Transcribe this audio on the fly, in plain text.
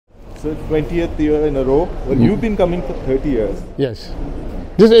So 20th year in a row. Well, you've been coming for 30 years. Yes.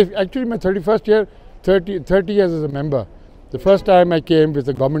 This is actually my 31st year, 30 years as a member. The first time I came with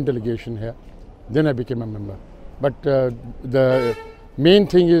a government delegation here, then I became a member. But the main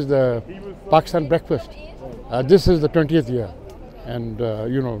thing is the Pakistan breakfast. This is the 20th year. And,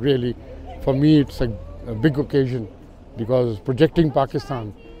 you know, really, for me, it's a big occasion because projecting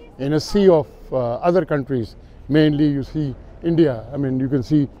Pakistan in a sea of other countries, mainly you see India. I mean, you can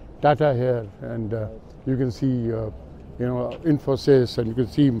see Tata here, and you can see, you know, Infosys, and you can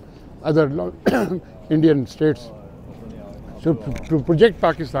see other Indian states. So to project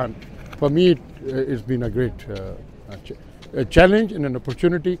Pakistan, for me, it's been a great a challenge and an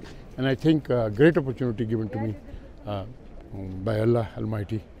opportunity, and I think a great opportunity given to me by Allah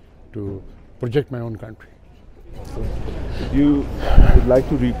Almighty to project my own country. You would like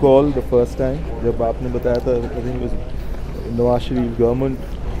to recall the first time जब आपने बताया था, I think it was Nawaz Sharif government.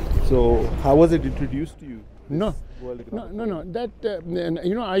 So how was it introduced to you? No. That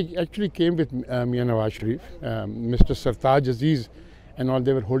you know, I actually came with Mia Nawaz Sharif, Mr. Sartaj Aziz, and all.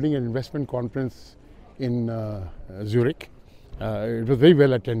 They were holding an investment conference in Zurich. It was very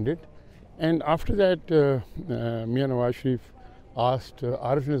well attended, and after that, Mia Nawaz Sharif asked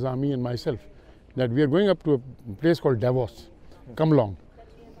Arif Nizami and myself that we are going up to a place called Davos. Come along.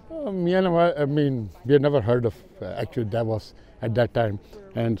 Mia Nawaz, I mean, we had never heard of actual Davos at that time,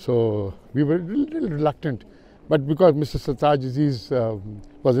 and so we were a little reluctant. But because Mr. Sartaj Aziz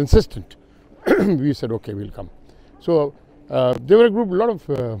was insistent, we said, okay, we'll come. So there were a lot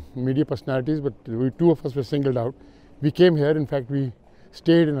of media personalities, but two of us were singled out. We came here. In fact, we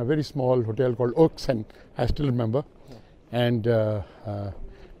stayed in a very small hotel called Oaksen, I still remember. And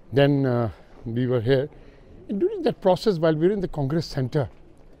then we were here. And during that process, while we were in the Congress Center,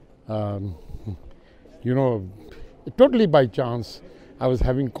 you know, totally by chance, I was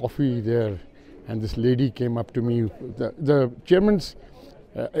having coffee there. And this lady came up to me. The chairman's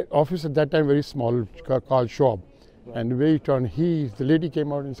office at that time very small, Carl Schwab, and very turned. The lady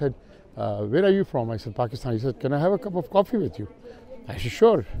came out and said, "Where are you from?" I said, "Pakistan." He said, "Can I have a cup of coffee with you?" I said,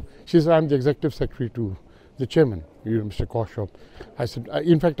 "Sure." She said, "I'm the executive secretary to the chairman, Mr. Carl Schwab." I said,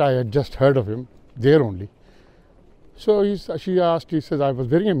 "In fact, I had just heard of him there only." So she asked. He said, "I was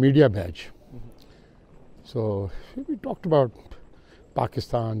wearing a media badge." So we talked about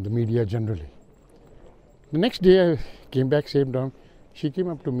Pakistan, the media generally. The next day I came back, same down. She came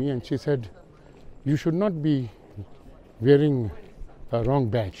up to me and she said, "You should not be wearing a wrong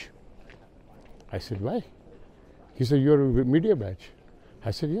badge." I said, "Why?" He said, "You're a media badge."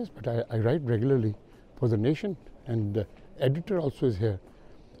 I said, "Yes, but I write regularly for the Nation, and the editor also is here."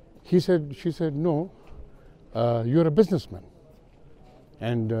 She said, "No, you're a businessman,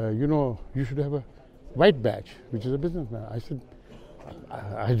 and you know, you should have a white badge, which is a businessman." I said,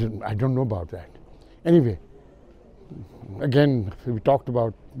 I don't know about that. Anyway, again, we talked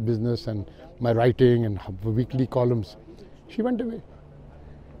about business and my writing and weekly columns. She went away.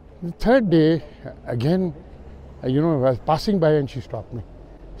 The third day, again, you know, I was passing by and she stopped me.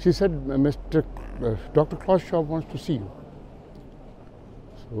 She said, Dr. Klaus Schwab wants to see you.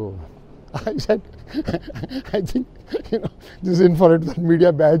 So I said, I think, you know, this is in for it, that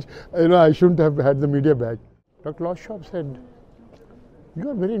media badge. You know, I shouldn't have had the media badge. Dr. Klaus Schwab said, "You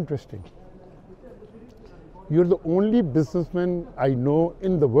are very interesting. You're the only businessman I know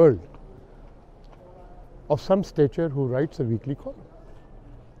in the world of some stature who writes a weekly column."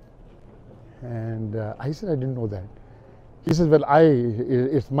 And I said, "I didn't know that." He says, "Well,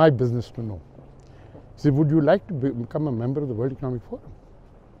 it's my business to know." He said, "Would you like to become a member of the World Economic Forum?"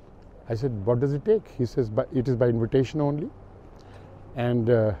 I said, "What does it take?" He says, "It is by invitation only.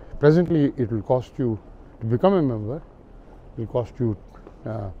 And presently it will cost you, to become a member, it will cost you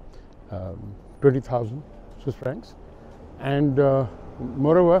 20,000 Swiss francs. And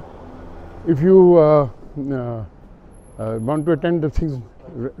moreover, if you want to attend the things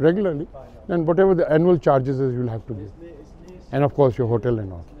regularly, then whatever the annual charges is, you'll have to give. And of course, your hotel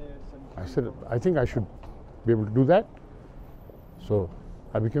and all." I said, "I think I should be able to do that." So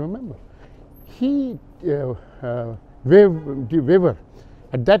I became a member. He waiver.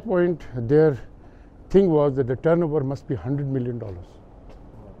 At that point, their thing was that the turnover must be $100 million.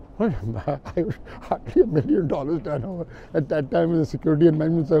 I was hardly $1 million turnover at that time in the Security and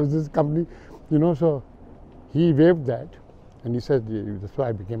Management Services company, you know. So he waived that, and he said, that's why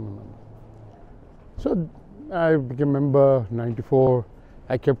I became a member. So I became a member in '94.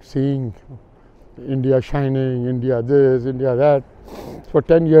 I kept seeing India shining, India this, India that, for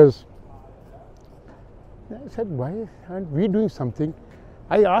 10 years. I said, "Why aren't we doing something?"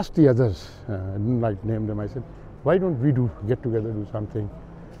 I asked the others, I didn't like to name them. I said, "Why don't we get together, do something?"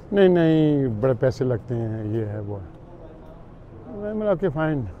 नहीं नहीं बड़े पैसे लगते हैं, ये है वो है। मैं बोला, okay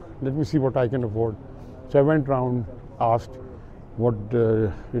fine, let me see what I can afford. So I went round, asked what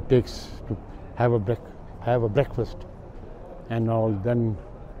it takes to have a breakfast and all. Then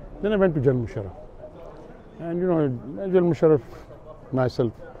I went to General Musharraf. And you know, General Musharraf,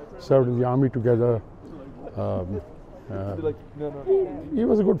 myself, served in the army together. He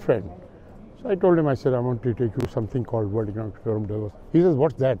was a good friend. So I told him, I said, I want to take you something called World Economic Forum Davos. He says,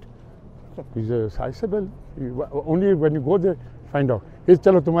 what's that? He says, I said, well, only when you go there, find out. He said,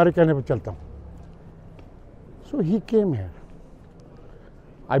 chalo, tumhare kehne pe chalta hu. So he came here.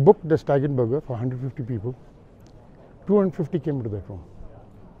 I booked the Steigenberger for 150 people. 250 came to that room.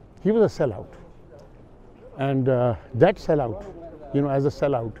 He was a sellout. And that sellout, you know, as a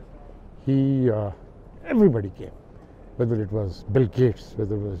sellout, everybody came. Whether it was Bill Gates,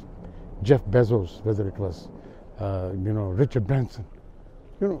 whether it was Jeff Bezos, whether it was, you know, Richard Branson.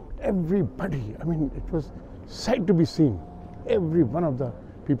 You know, everybody. I mean, it was sight to be seen. Every one of the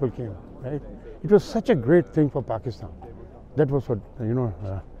people came, right? It was such a great thing for Pakistan. That was what, you know,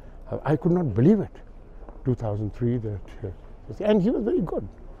 I could not believe it. 2003, and he was very good.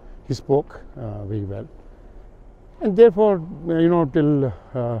 He spoke very well. And therefore, you know, till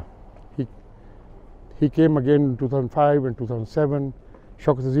he came again in 2005 and 2007.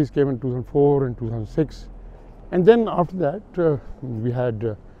 Shaukat Aziz came in 2004 and 2006. And then after that, we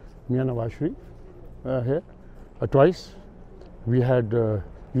had Mian Nawaz Sharif here twice. We had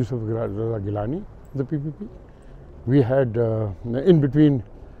Yusuf Raza Gilani, the PPP. We had, in between,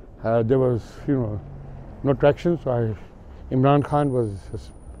 there was, you know, no traction. So Imran Khan was,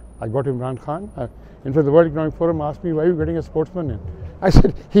 I got Imran Khan. In fact, the World Economic Forum asked me, why are you getting a sportsman in? I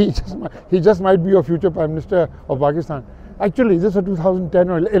said, he just might be your future Prime Minister of Pakistan. Actually, this was 2010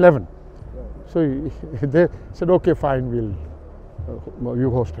 or 11. So they said, okay, fine,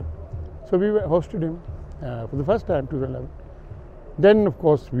 you host him. So we hosted him for the first time, 2011. Then, of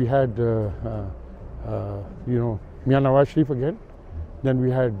course, we had, you know, Mian Nawaz Sharif again. Then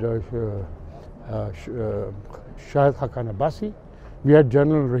we had Shahid Haqqan Abbasi. We had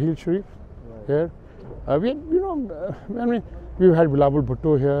General Raheel Sharif here. We had, you know, I mean, we had Bilawal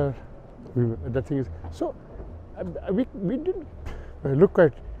Bhutto here. The thing is, so we didn't look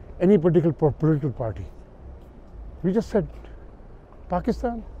at any particular political party. We just said,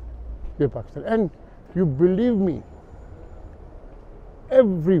 Pakistan, we're Pakistan. And you believe me,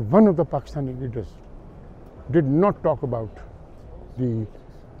 every one of the Pakistani leaders did not talk about their,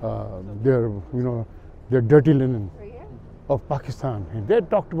 you know, their dirty linen of Pakistan. And they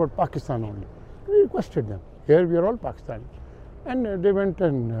talked about Pakistan only. We requested them. Here we are all Pakistani. And they went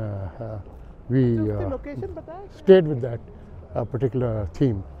and we stayed with that particular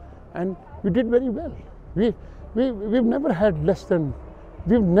theme. And we did very well. We've never had less than,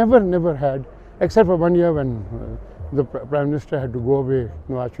 we've never had, except for 1 year when the Prime Minister had to go away,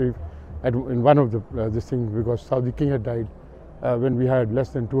 Nawaz Sharif, in one of this thing, because Saudi King had died, when we had less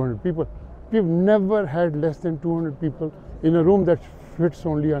than 200 people. We've never had less than 200 people in a room that fits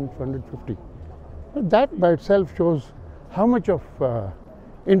only on 150. That by itself shows how much of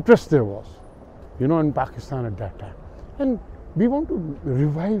interest there was, you know, in Pakistan at that time. And we want to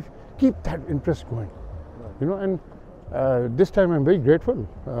revive, keep that interest going, you know. And this time I'm very grateful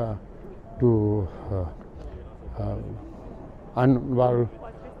to Anwar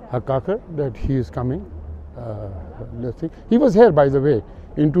Haqqaqar that he is coming. He was here, by the way,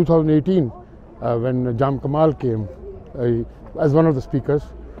 in 2018 when Jam Kamal came as one of the speakers,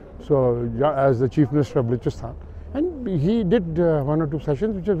 so as the Chief Minister of Balochistan. And he did 1 or 2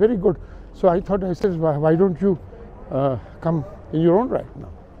 sessions, which are very good. So I said, why don't you come in your own right now?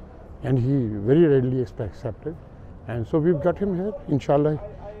 And he very readily accepted. And so we've got him here. Inshallah,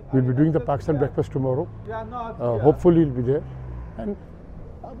 we'll be doing the Pakistan breakfast tomorrow. Hopefully he'll be there. And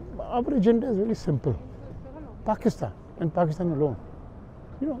our agenda is very simple. Pakistan and Pakistan alone.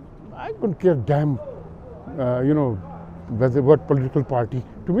 You know, I don't care damn, you know, what political party.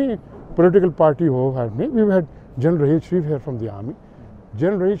 To me, political party we've had General Raheel Sharif here from the army.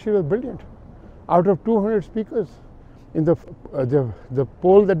 General Raheel Sharif was brilliant. Out of 200 speakers, in the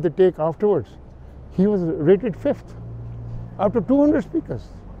poll that they take afterwards, he was rated 5th. Out of 200 speakers,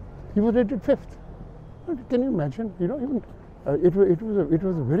 he was rated 5th. Can you imagine? You know, even it was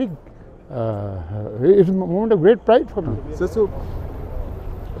a very it's a moment of great pride for me. So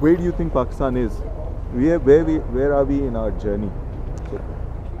where do you think Pakistan is? Where are we in our journey?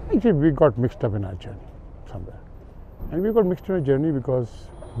 Actually, we got mixed up in our journey somewhere. And we got mixed in our journey because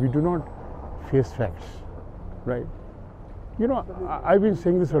we do not face facts, right? You know, I've been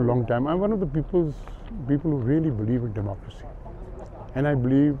saying this for a long time. I'm one of the people who really believe in democracy. and I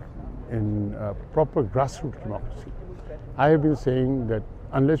believe in proper grassroots democracy. I have been saying that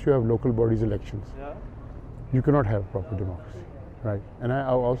unless you have local bodies elections, you cannot have proper democracy, right? And I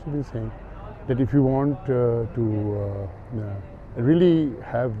have also been saying that if you want to really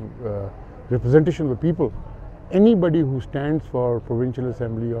have representation of the people, anybody who stands for provincial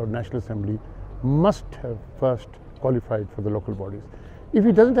assembly or national assembly must have first qualified for the local bodies. If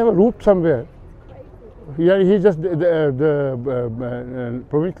he doesn't have a root somewhere, he's just the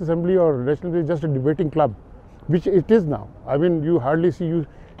provincial assembly or national assembly is just a debating club, which it is now. I mean, you hardly see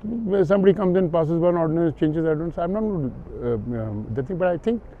somebody comes in, passes one ordinance, changes ordinance. I'm not the thing, but I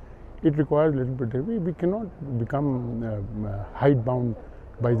think it requires a little bit. We cannot become hidebound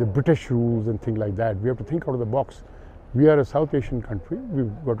by the British rules and things like that. We have to think out of the box. We are a South Asian country.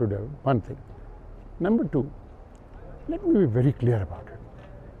 We've got to do one thing. Number two, let me be very clear about it.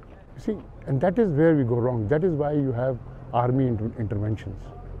 You see, and that is where we go wrong. That is why you have army interventions.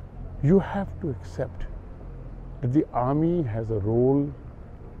 You have to accept that the army has a role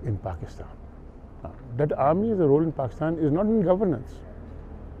in Pakistan. That army has a role in Pakistan is not in governance,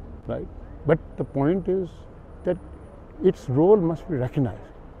 right? But the point is that its role must be recognized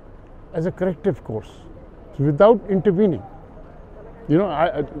as a corrective course, so without intervening. You know,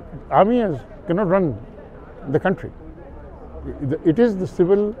 army cannot run the country. It is the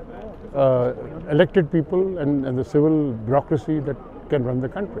civil elected people and the civil bureaucracy that can run the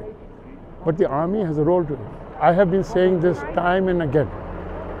country. But the army has a role to it. I have been saying this time and again.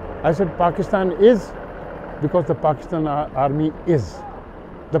 I said Pakistan is because the Pakistan army is.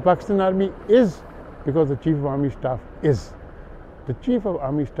 The Pakistan army is because the Chief of Army Staff is. The Chief of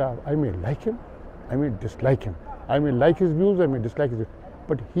Army Staff, I may like him, I may dislike him. I may like his views, I may dislike his views.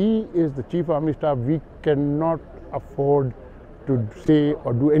 But he is the Chief of Army Staff. We cannot afford to say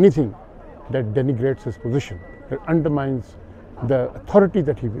or do anything that denigrates his position, that undermines the authority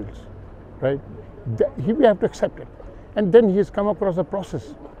that he wields, right? We have to accept it. And then he has come across a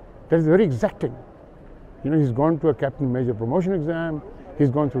process that is very exacting. You know, he's gone to a Captain Major promotion exam, he's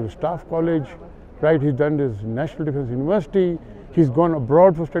gone through the staff college, right? He's done his National Defence University, he's gone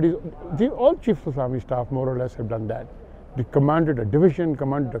abroad for studies. All Chiefs of Army Staff more or less have done that. They commanded a division,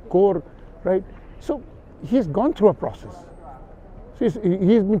 commanded a corps, right? So he's gone through a process. So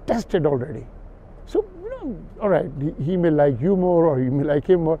he's been tested already. So, you know, all right, he may like you more or you may like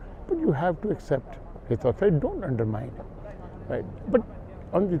him more, but you have to accept his thoughts, right? Don't undermine him, right? But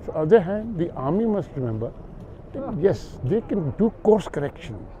on the other hand, the army must remember that yes, they can do course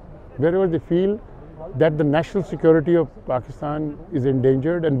correction wherever they feel that the national security of Pakistan is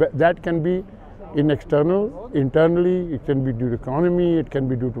endangered, and that can be internally, it can be due to economy, it can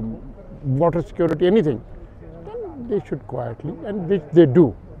be due to water security, anything. Then they should quietly, and which they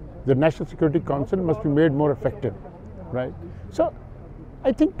do. The National Security Council must be made more effective, right? So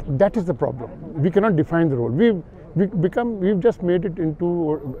I think that is the problem. We cannot define the role. We've just made it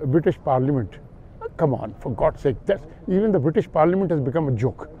into a British Parliament. Come on, for God's sake, even the British Parliament has become a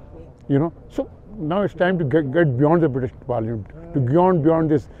joke, you know. So now it's time to get beyond the British Parliament, to beyond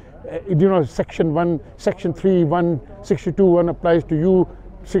this. You know, Section 1, Section 3, 162, 1 applies to you,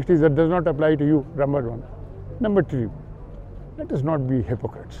 60 that does not apply to you, number one. Number 3, let us not be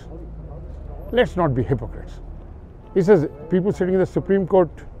hypocrites. Let's not be hypocrites. He says people sitting in the Supreme Court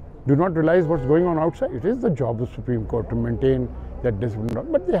do not realize what's going on outside. It is the job of the Supreme Court to maintain that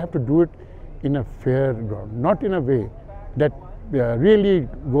discipline, but they have to do it in a fair ground, not in a way that really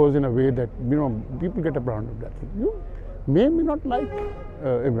goes in a way that, you know, people get around of that thing. You may not like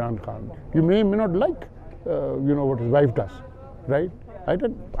Imran Khan. You may not like, you know, what his wife does, right? I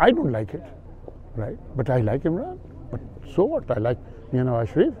don't like it, right? But I like Imran. But so what? I like Mian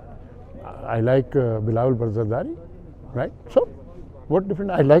Nawaz Sharif. I like Bilawal Barzadari, right? So what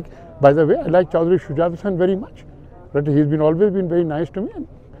different? I like, by the way, I like Chaudhry Shujat Hasan very much. Right? He's always been very nice to me, and,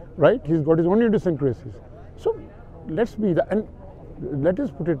 right? He's got his own idiosyncrasies. So let's be that, and let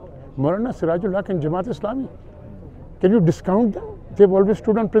us put it, Maulana Sirajul Haq and Jamaat Islami. Can you discount them? They've always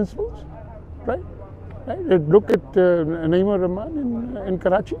stood on principles, right? Look at Naeem Rahman in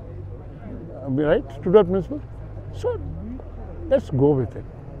Karachi, right? Stood on principles. So let's go with it.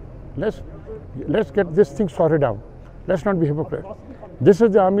 Let's get this thing sorted out. Let's not be hypocrites. This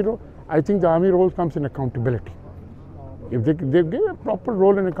is the army role. I think the army role comes in accountability. If they give a proper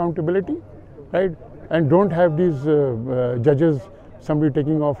role in accountability, right, and don't have these judges, somebody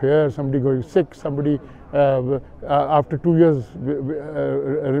taking off here, somebody going sick, somebody after 2 years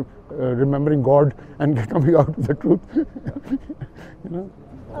remembering God and coming out with the truth. You know,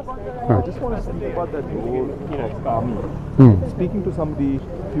 I just want to speak about that role of army. Speaking to somebody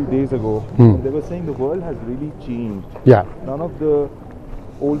a few days ago, they were saying the world has really changed. Yeah. None of the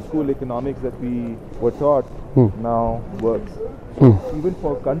old school economics that we were taught now works. Even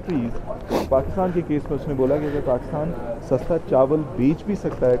for countries, Pakistan के case में उसने बोला कि अगर पाकिस्तान सस्ता चावल बेच भी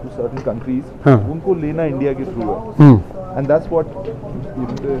सकता है to certain countries, उनको लेना इंडिया के थ्रू है. And that's what.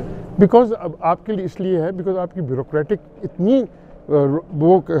 Because अब आपके लिए इसलिए है because आपकी ब्यूरोक्रेटिक इतनी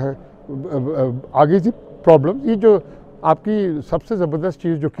वो आगे थी प्रॉब्लम. ये जो आपकी सबसे ज़बरदस्त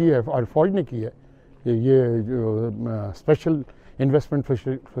चीज़ जो की है और फौज ने की है ये जो special investment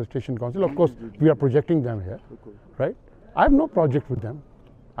facilitation council, of course we are projecting them here, right? I have no project with them.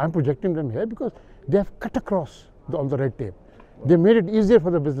 I am projecting them here because they have cut across on the red tape. They made it easier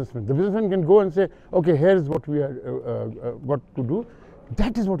for the businessman. The businessman can go and say, okay, here is what we are, what to do.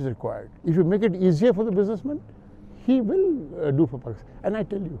 That is what is required. If you make it easier for the businessman, he will do for Pakistan. And I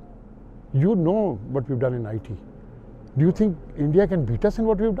tell you, you know what we've done in IT. Do you think India can beat us in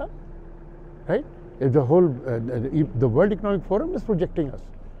what we've done? Right? The whole, the World Economic Forum is projecting us.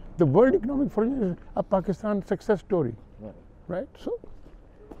 The World Economic Forum is a Pakistan success story, right? So,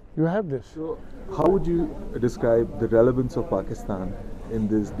 you have this. So, how would you describe the relevance of Pakistan in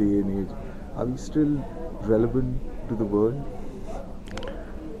this day and age? Are we still relevant to the world?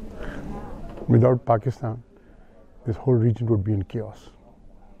 Without Pakistan, this whole region would be in chaos.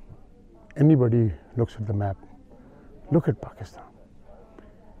 Anybody looks at the map, look at Pakistan.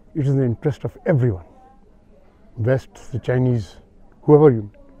 It is in the interest of everyone. West, the Chinese, whoever you,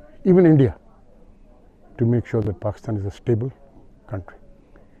 even India, to make sure that Pakistan is a stable country.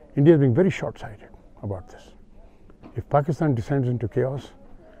 India is being very short-sighted about this. If Pakistan descends into chaos,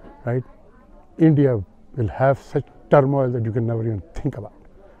 right, India will have such turmoil that you can never even think about.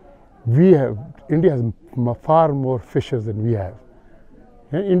 India has far more fishes than we have.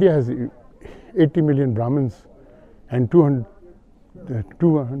 India has 80 million Brahmins and 200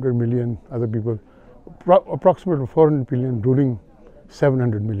 million other people, approximately 400 million ruling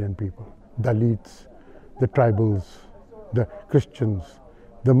 700 million people. Dalits, the tribals, the Christians,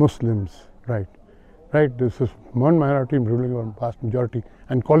 the Muslims, right? This is one minority ruling on vast majority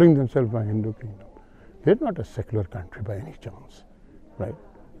and calling themselves a Hindu kingdom. They're not a secular country by any chance, right?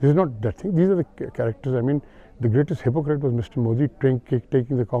 This is not that thing. These are the characters. I mean, the greatest hypocrite was Mr. Modi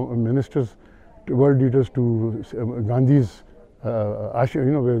taking the ministers, world leaders to Gandhi's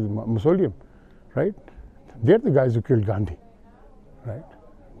mausoleum, right? They're the guys who killed Gandhi, right?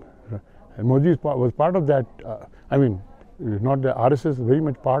 And Modi was part of that. I mean, not the RSS is very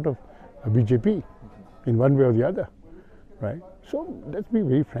much part of BJP in one way or the other, right? So let's be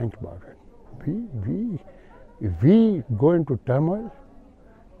very frank about it. If we go into turmoil,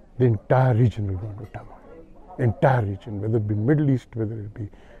 the entire region will go into turmoil. Entire region, whether it be Middle East, whether it be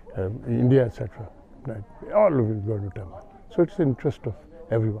India, etc., right? All of it will go into turmoil. So it's the interest of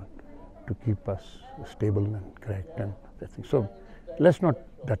everyone to keep us stable and correct and that thing. So let's not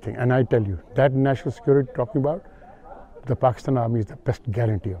that thing. And I tell you, that national security talking about, the Pakistan army is the best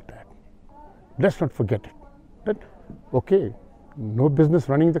guarantee of that. Let's not forget it. That, okay, no business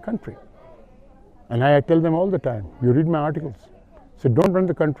running the country. And I tell them all the time, you read my articles, say don't run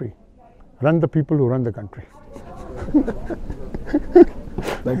the country, run the people who run the country.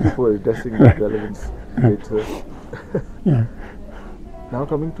 Thank you for addressing that relevance, great sir. Yeah. Now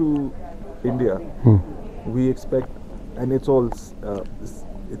coming to India, we expect, and it's all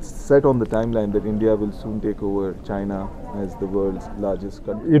it's set on the timeline that India will soon take over China as the world's largest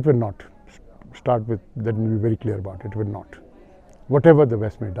country. It will not. Start with, let me be very clear about it, it will not. Whatever the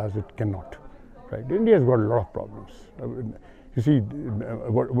West does, it cannot. Right? India has got a lot of problems. You see,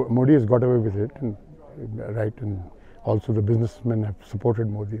 Modi has got away with it, and, right? And also the businessmen have supported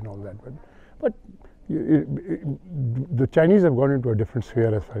Modi and all that. But the Chinese have gone into a different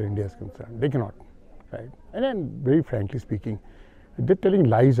sphere as far as India is concerned. They cannot, right? And then, very frankly speaking, they're telling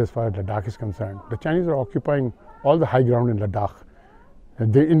lies as far as Ladakh is concerned. The Chinese are occupying all the high ground in Ladakh.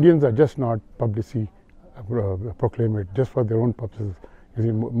 And the Indians are just not publicly proclaim it just for their own purposes. You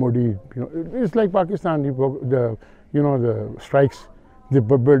see, Modi, it's like Pakistan. The strikes, they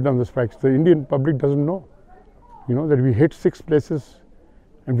build on the strikes. The Indian public doesn't know, that we hit 6 places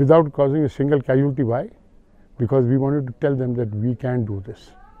and without causing a single casualty. Why? Because we wanted to tell them that we can do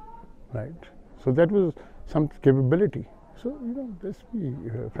this, right? So that was some capability. So, let's be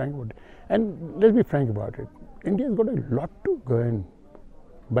frank about it. And let's be frank about it. India's got a lot to gain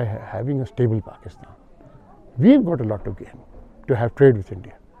by having a stable Pakistan. We've got a lot to gain to have trade with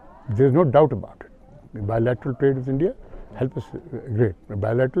India. There's no doubt about it. Bilateral trade with India help us great.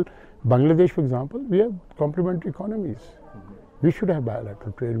 Bilateral, Bangladesh, for example, we have complementary economies. We should have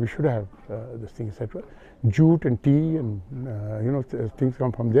bilateral trade. We should have this thing, etc. Jute and tea and things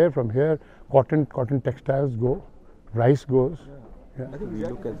come from there. From here, cotton textiles go, rice goes. Yeah. I think we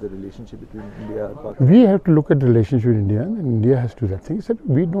look at the relationship between India and Pakistan. We have to look at the relationship with India, and India has to do that thing.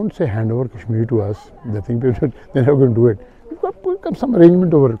 We don't say hand over Kashmir to us. The thing they're never going to do it. We've got to come some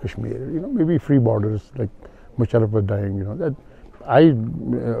arrangement over Kashmir. Maybe free borders, like Musharraf was dying. That I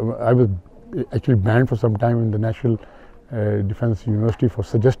was actually banned for some time in the National Defence University for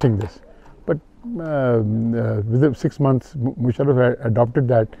suggesting this. But within 6 months, Musharraf had adopted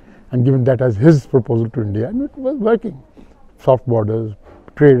that and given that as his proposal to India, and it was working. Soft borders,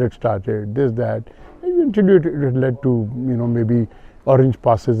 trade had started, this, that. Eventually it led to, maybe orange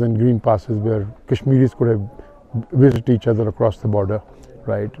passes and green passes where Kashmiris could have visited each other across the border,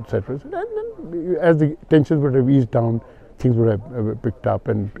 right, etc. And then as the tensions would have eased down, things would have picked up,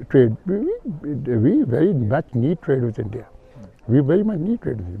 and trade, we very much need trade with India. We very much need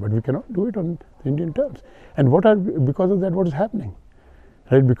trade with India, but we cannot do it on Indian terms. And because of that, what is happening?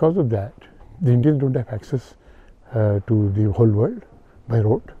 Right, because of that, the Indians don't have access to the whole world by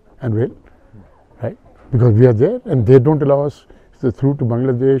road and rail, right? Because we are there and they don't allow us through to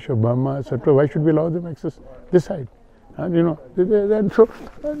Bangladesh or Burma, etc. Why should we allow them access this side? And so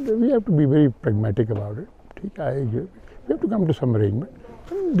we have to be very pragmatic about it. I agree. We have to come to some arrangement,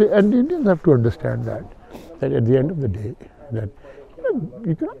 and the Indians have to understand that at the end of the day, that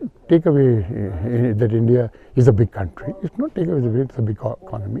you cannot take away that India is a big country. It's not take away that it's a big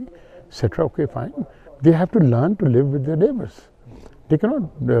economy, etc. Okay, fine. They have to learn to live with their neighbors. They cannot,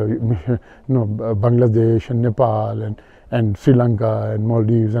 Bangladesh and Nepal and Sri Lanka and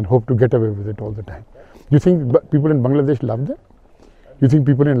Maldives and hope to get away with it all the time. You think people in Bangladesh love them? You think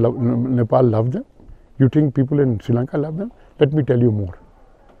people in Nepal love them? You think people in Sri Lanka love them? Let me tell you more.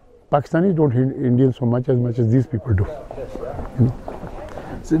 Pakistanis don't hate Indians so much as these people do.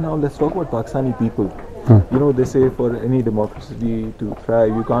 So now let's talk about Pakistani people. They say for any democracy to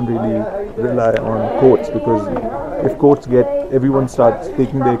thrive, you can't really rely on courts, because if courts everyone starts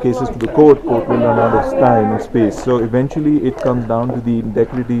taking their cases to the court will run out of time and space. So eventually it comes down to the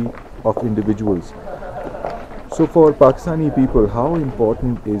integrity of individuals. So for Pakistani people, how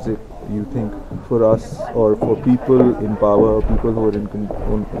important is it, you think, for us or for people in power, people who are in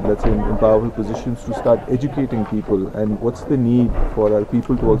powerful positions, to start educating people? And what's the need for our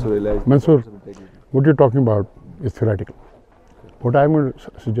people to also realize? Mansoor, what you're talking about is theoretical. What I'm going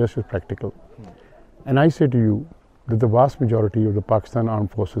to suggest is practical. And I say to you that the vast majority of the Pakistan Armed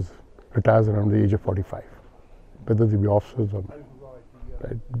Forces retires around the age of 45, whether they be officers or men.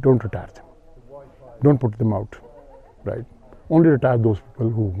 Right? Don't retire them. Don't put them out. Right? Only retire those people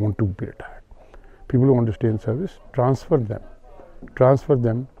who want to be retired. People who want to stay in service, transfer them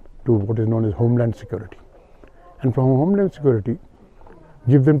to what is known as Homeland Security. And from Homeland Security,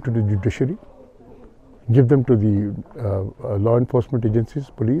 give them to the judiciary, give them to the law enforcement agencies,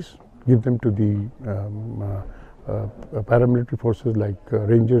 police, give them to the paramilitary forces like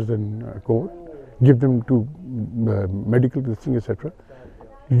Rangers and Corps, give them to medical testing, etc.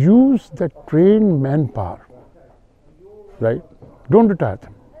 Use that trained manpower, right? Don't retire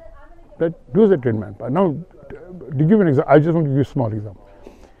them. Right? Use the trained manpower. Now, to give an example, I just want to give you a small example.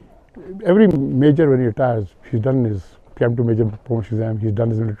 Every major, when he retires, he's done his came to major promotion exam, he's done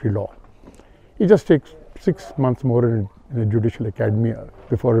his military law. He just takes 6 months more in a judicial academy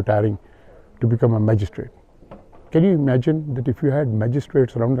before retiring to become a magistrate. Can you imagine that if you had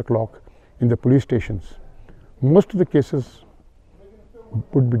magistrates around the clock in the police stations, most of the cases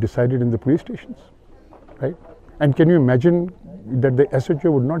would be decided in the police stations, right? And can you imagine that the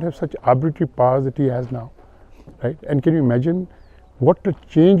SHO would not have such arbitrary powers that he has now, right? And can you imagine what a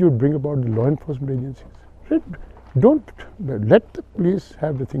change would bring about the law enforcement agencies? Right? Don't let the police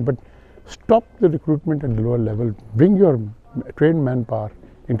have the thing, but stop the recruitment at the lower level. Bring your trained manpower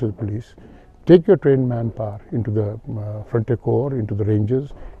into the police. Take your trained manpower into the Frontier Corps, into the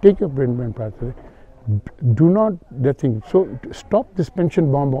Rangers. Take your trained manpower. Do not that thing. So stop this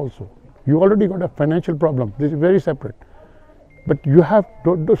pension bomb also. You already got a financial problem. This is very separate. But you have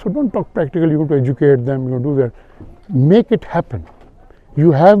so don't talk practical. You want to educate them. You want to do that. Make it happen.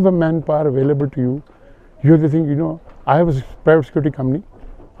 You have the manpower available to you. You have the thing. I have a private security company.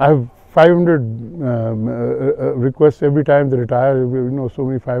 I have 500 requests every time they retire. So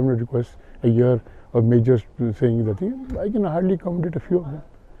many 500 requests a year of majors saying that I can hardly accommodate a few of them.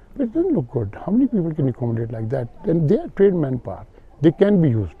 But it doesn't look good. How many people can you accommodate like that? And they are trained manpower. They can be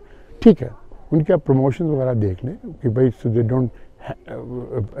used. ठीक है, उनके आप promotions वगैरह देख लें कि भाई so they don't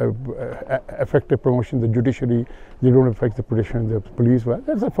affect the promotion, the judiciary, they don't affect the protection, the police.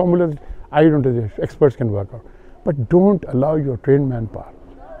 That's a formula that I don't know, experts can work out. but don't allow your trained manpower.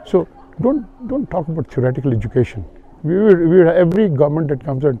 So don't talk about theoretical education. Every government that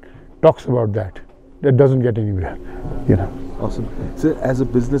comes and talks about that doesn't get anywhere, you know. Awesome. So, as a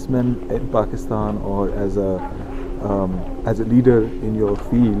businessman in Pakistan, or as a leader in your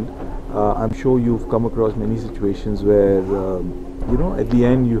field, I'm sure you've come across many situations where you know, at the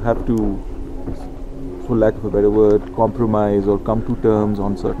end you have to, for lack of a better word, compromise or come to terms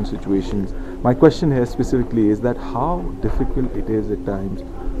on certain situations. My question here specifically is that how difficult it is at times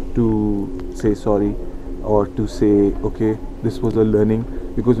to say sorry, or to say, okay, this was a learning.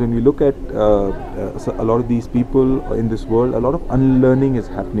 Because when we look at a lot of these people in this world, a lot of unlearning is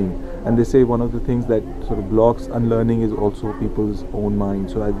happening, and they say one of the things that sort of blocks unlearning is also people's own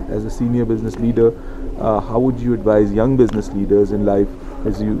mind. So as a senior business leader, how would you advise young business leaders in life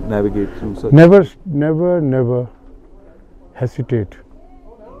as you navigate through such? Never hesitate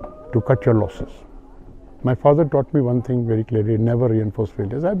to cut your losses. My father taught me one thing very clearly: never reinforce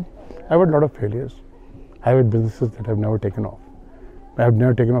failures. I've had a lot of failures. I've had businesses that have never taken off. I have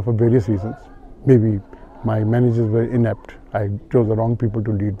never taken off for various reasons. Maybe my managers were inept. I chose the wrong people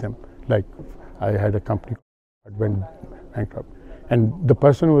to lead them. Like, I had a company that went bankrupt, and the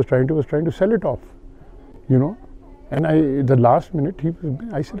person who was trying to sell it off, you know. And the last minute,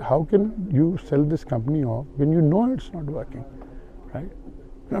 I said, how can you sell this company off when you know it's not working, right?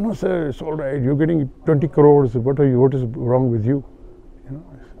 No, sir, it's all right. You're getting 20 crores. What is wrong with you? You know,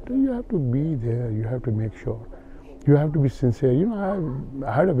 so you have to be there. You have to make sure. You have to be sincere. You know,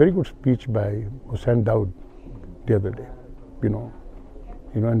 I had a very good speech by Hussain Dawood the other day.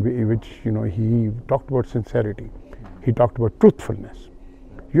 In which he talked about sincerity. He talked about truthfulness.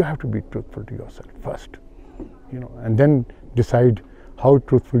 You have to be truthful to yourself first, and then decide how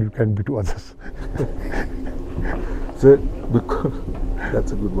truthful you can be to others. So,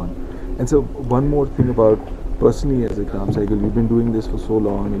 that's a good one. And so, one more thing about personally as Ikram Sehgal, you've been doing this for so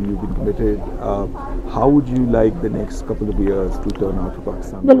long and you've been committed. How would you like the next couple of years to turn out for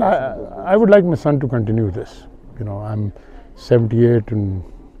Pakistan? Well, I would like my son to continue this. I'm 78, and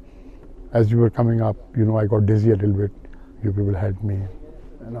as you were coming up, I got dizzy a little bit. You people helped me.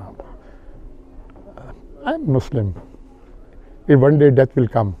 I'm Muslim. If one day death will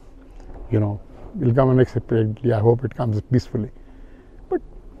come, will come unexpectedly. I hope it comes peacefully. But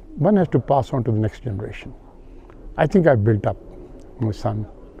one has to pass on to the next generation. I think I've built up my son.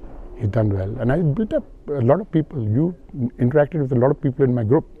 He's done well. And I built up a lot of people. You interacted with a lot of people in my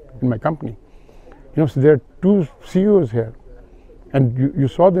group, in my company. So there are 2 CEOs here. And you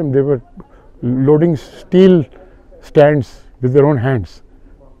saw them, they were loading steel stands with their own hands.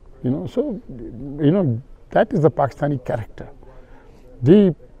 So that is the Pakistani character.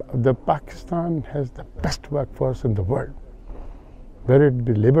 The Pakistan has the best workforce in the world. Whether it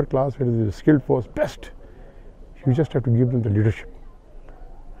be the labor class, whether it is the skilled force, best. You just have to give them the leadership.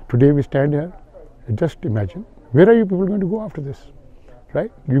 Today we stand here, just imagine, where are you people going to go after this,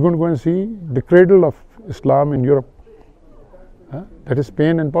 right? You're going to go and see the cradle of Islam in Europe. That is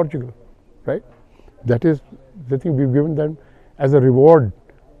Spain and Portugal, right? That is the thing we've given them as a reward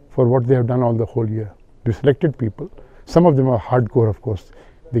for what they have done all the whole year. We selected people. Some of them are hardcore, of course.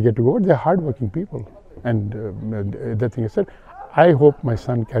 They get to go, but they're hardworking people. And that thing is said, I hope my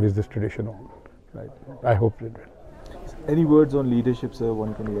son carries this tradition on. Right. I hope it will. Any words on leadership, sir?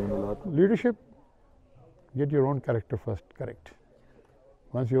 One can learn a lot. Leadership, get your own character first correct.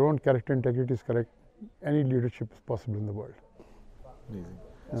 Once your own character integrity is correct, any leadership is possible in the world. Amazing.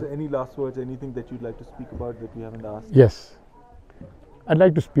 So any last words, anything that you'd like to speak about that we haven't asked? Yes. I'd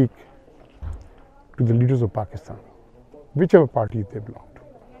like to speak to the leaders of Pakistan, whichever party they belong to.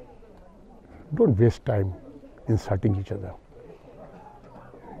 Don't waste time insulting each other.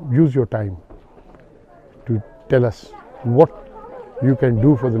 Use your time to tell us what you can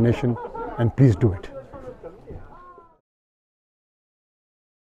do for the nation, and please do it.